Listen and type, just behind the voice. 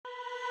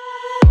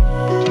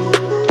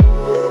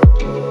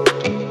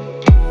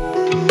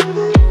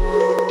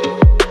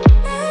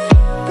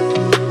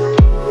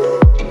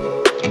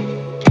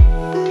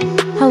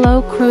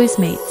cruise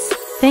mates.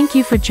 Thank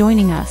you for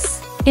joining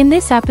us. In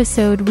this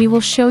episode we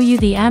will show you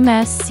the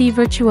MSC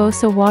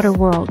VIRTUOSA water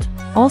world,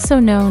 also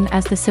known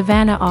as the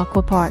Savannah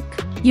Aquapark.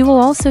 You will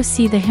also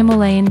see the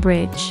Himalayan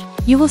Bridge.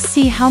 You will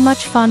see how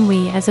much fun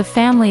we as a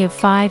family of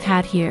 5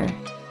 had here.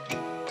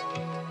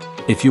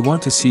 If you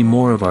want to see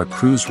more of our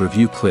cruise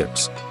review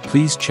clips,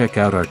 please check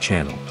out our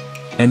channel.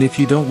 And if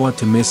you don't want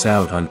to miss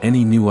out on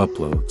any new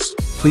uploads,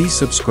 please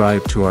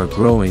subscribe to our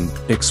growing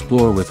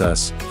Explore With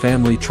Us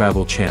family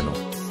travel channel.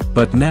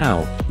 But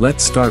now,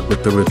 let's start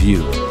with the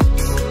review.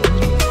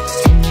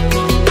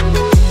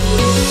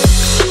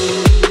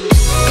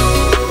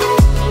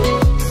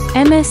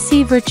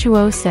 MSC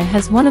VIRTUOSA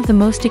has one of the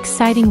most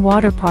exciting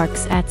water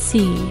parks at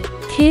sea.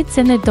 Kids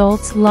and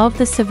adults love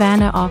the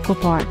Savannah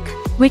Aquapark,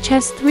 which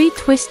has 3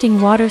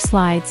 twisting water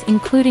slides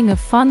including a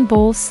fun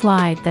bowl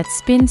slide that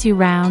spins you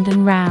round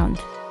and round,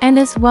 and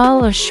as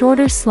well a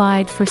shorter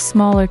slide for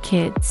smaller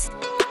kids.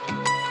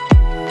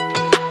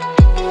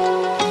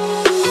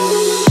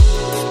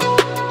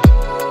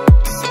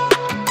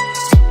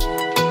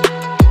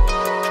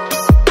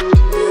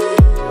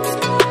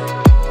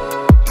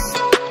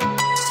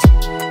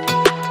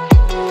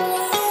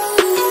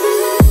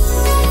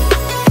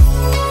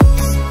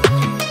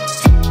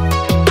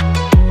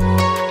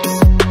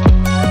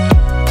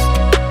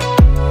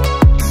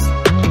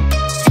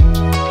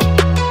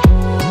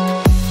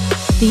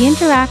 The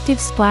interactive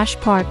splash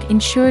park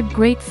ensured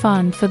great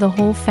fun for the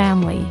whole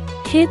family.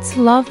 Kids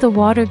love the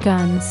water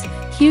guns,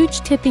 huge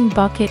tipping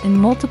bucket and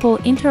multiple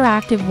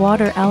interactive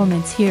water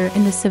elements here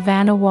in the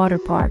Savannah Water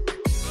Park.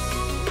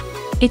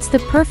 It's the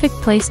perfect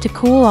place to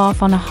cool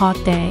off on a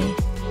hot day.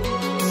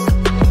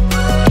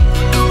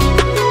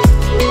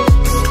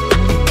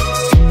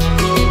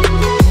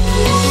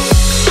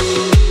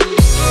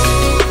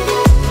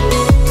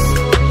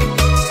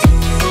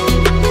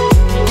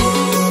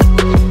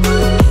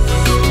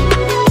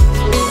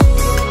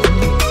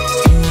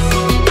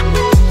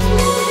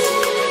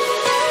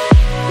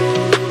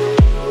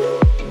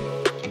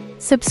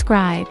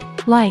 Subscribe,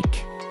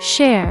 like,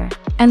 share,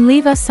 and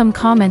leave us some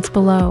comments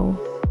below.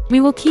 We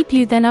will keep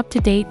you then up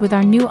to date with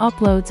our new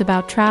uploads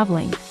about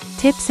traveling,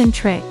 tips and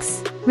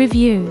tricks,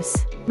 reviews,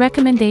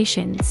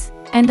 recommendations,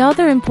 and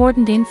other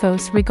important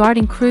infos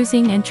regarding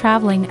cruising and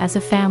traveling as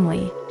a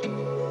family.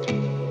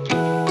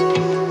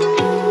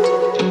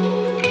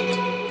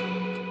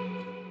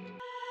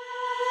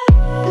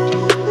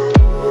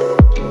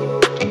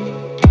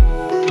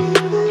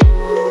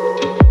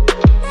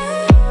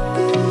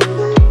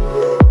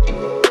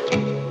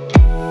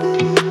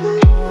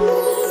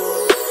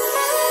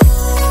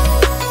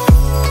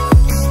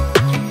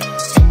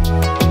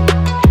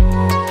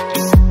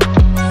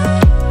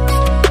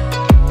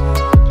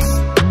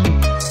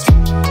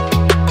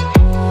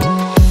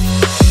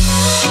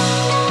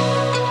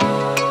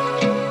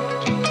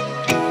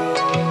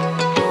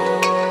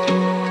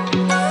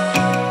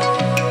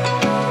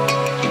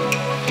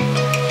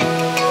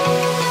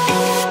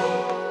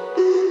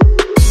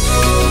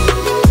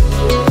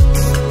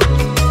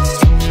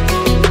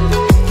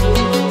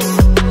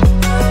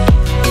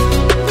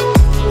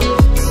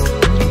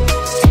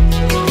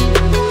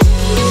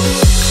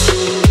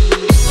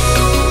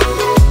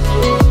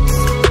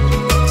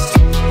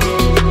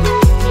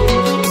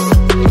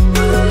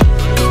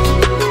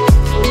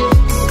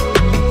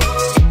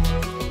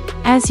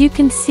 As you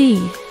can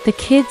see, the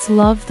kids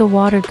love the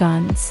water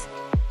guns.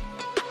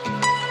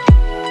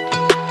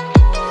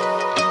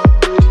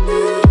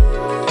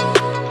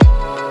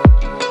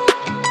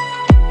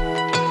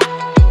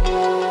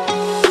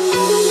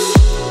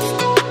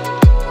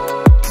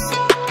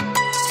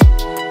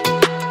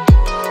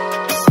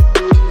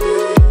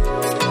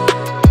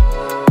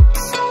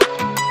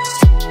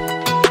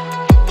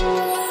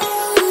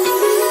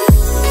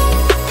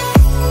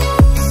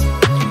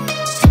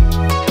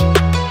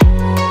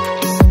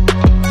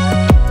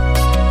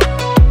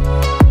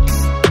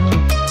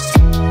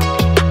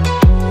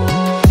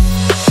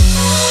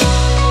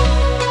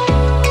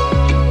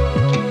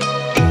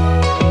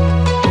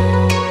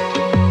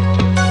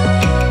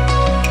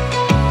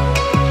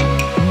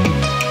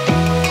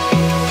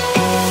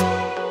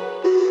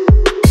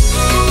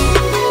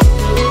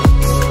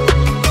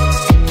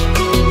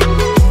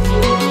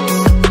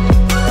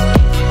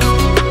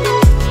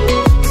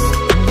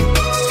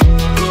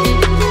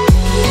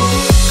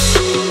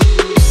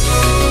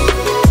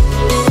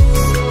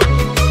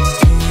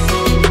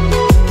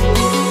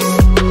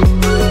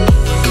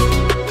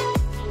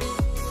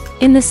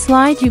 In the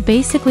slide you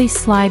basically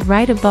slide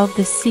right above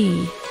the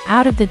sea,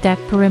 out of the deck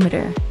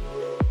perimeter.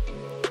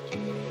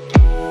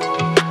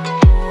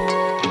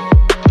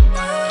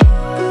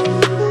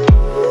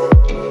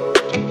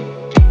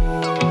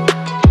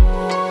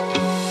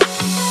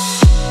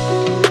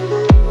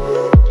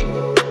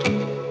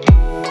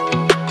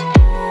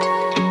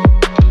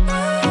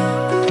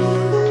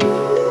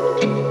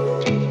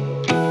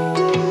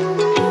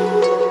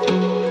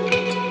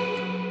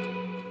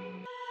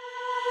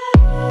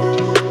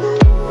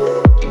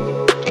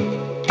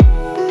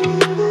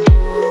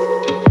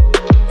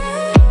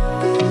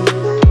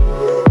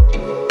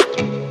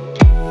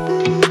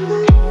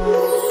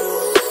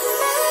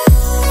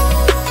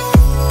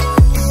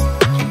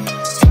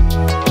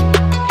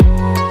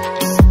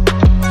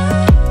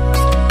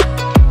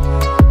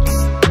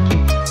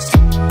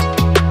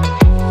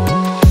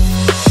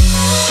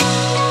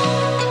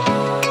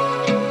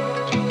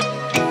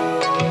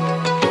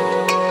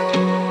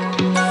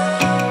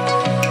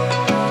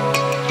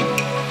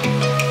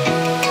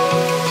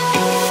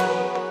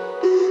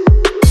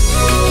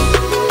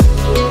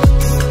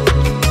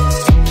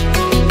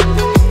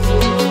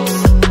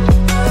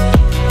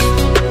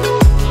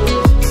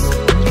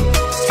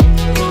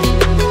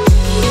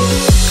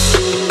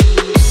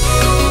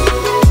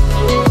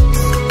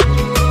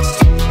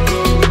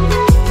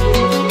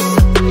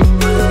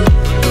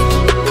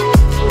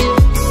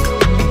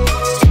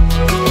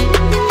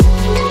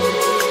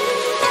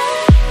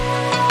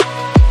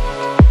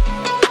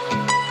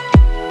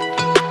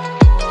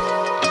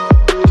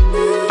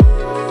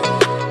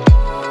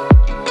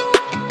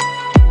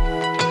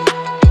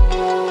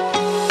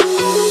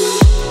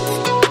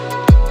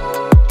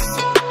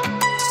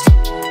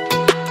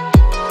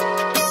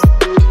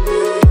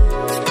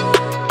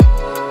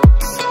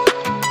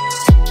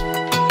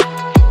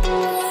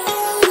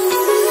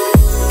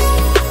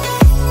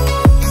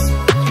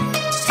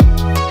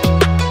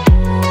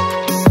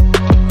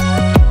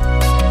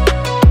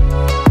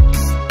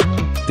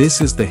 This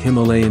is the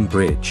Himalayan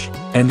Bridge,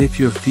 and if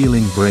you're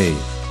feeling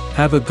brave,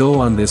 have a go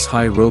on this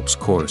high ropes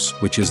course,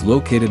 which is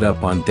located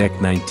up on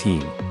deck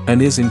 19, and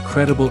is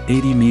incredible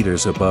 80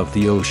 meters above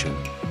the ocean.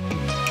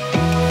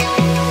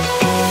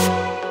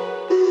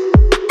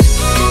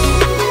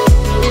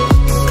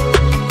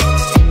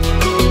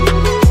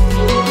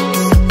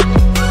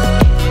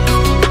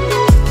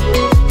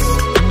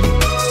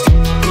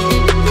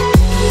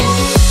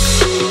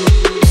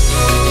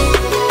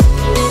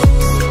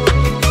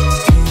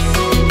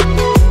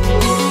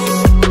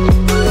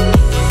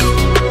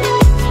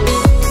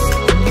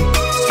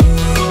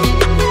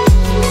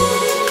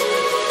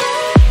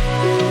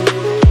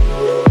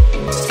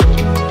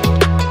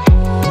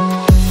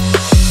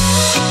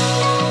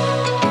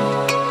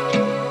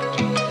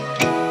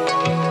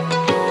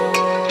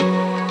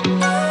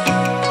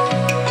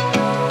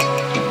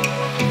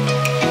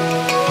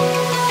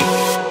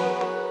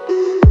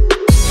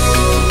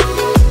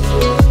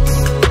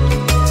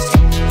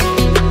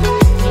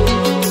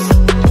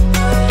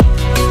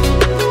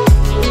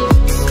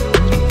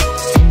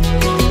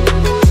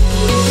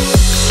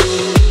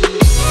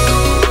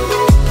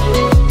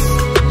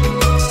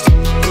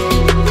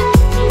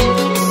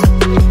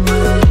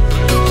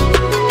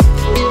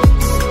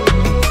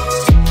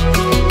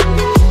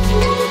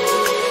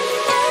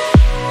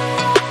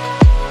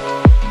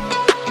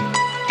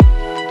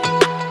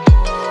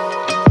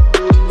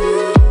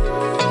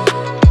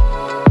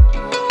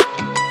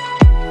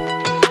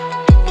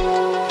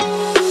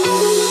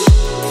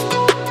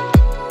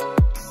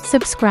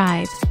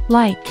 Subscribe,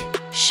 like,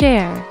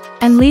 share,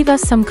 and leave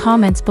us some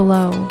comments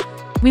below.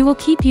 We will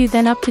keep you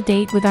then up to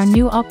date with our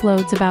new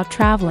uploads about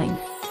traveling.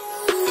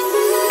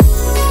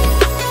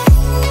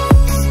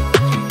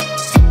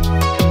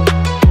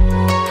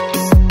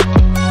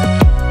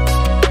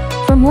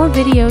 For more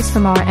videos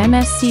from our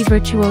MSC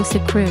Virtuosa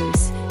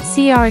Cruise,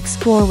 see our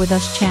Explore With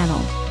Us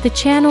channel. The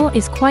channel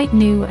is quite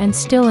new and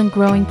still in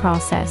growing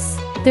process.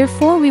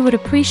 Therefore, we would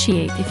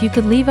appreciate if you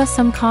could leave us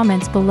some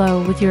comments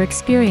below with your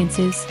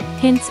experiences,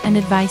 hints and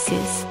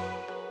advices.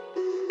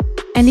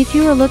 And if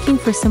you are looking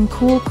for some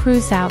cool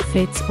cruise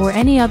outfits or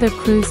any other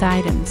cruise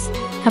items,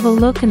 have a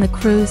look in the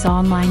cruise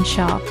online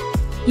shop.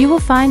 You will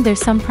find there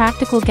some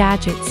practical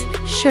gadgets,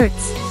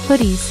 shirts,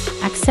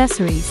 hoodies,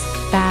 accessories,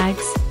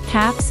 bags,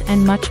 caps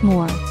and much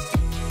more.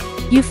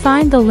 You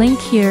find the link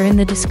here in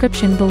the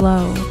description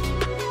below.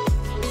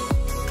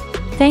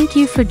 Thank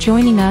you for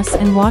joining us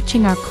and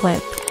watching our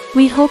clip.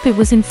 We hope it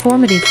was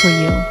informative for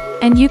you,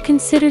 and you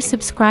consider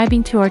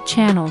subscribing to our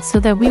channel so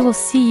that we will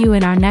see you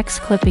in our next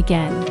clip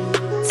again.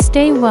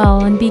 Stay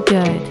well and be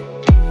good.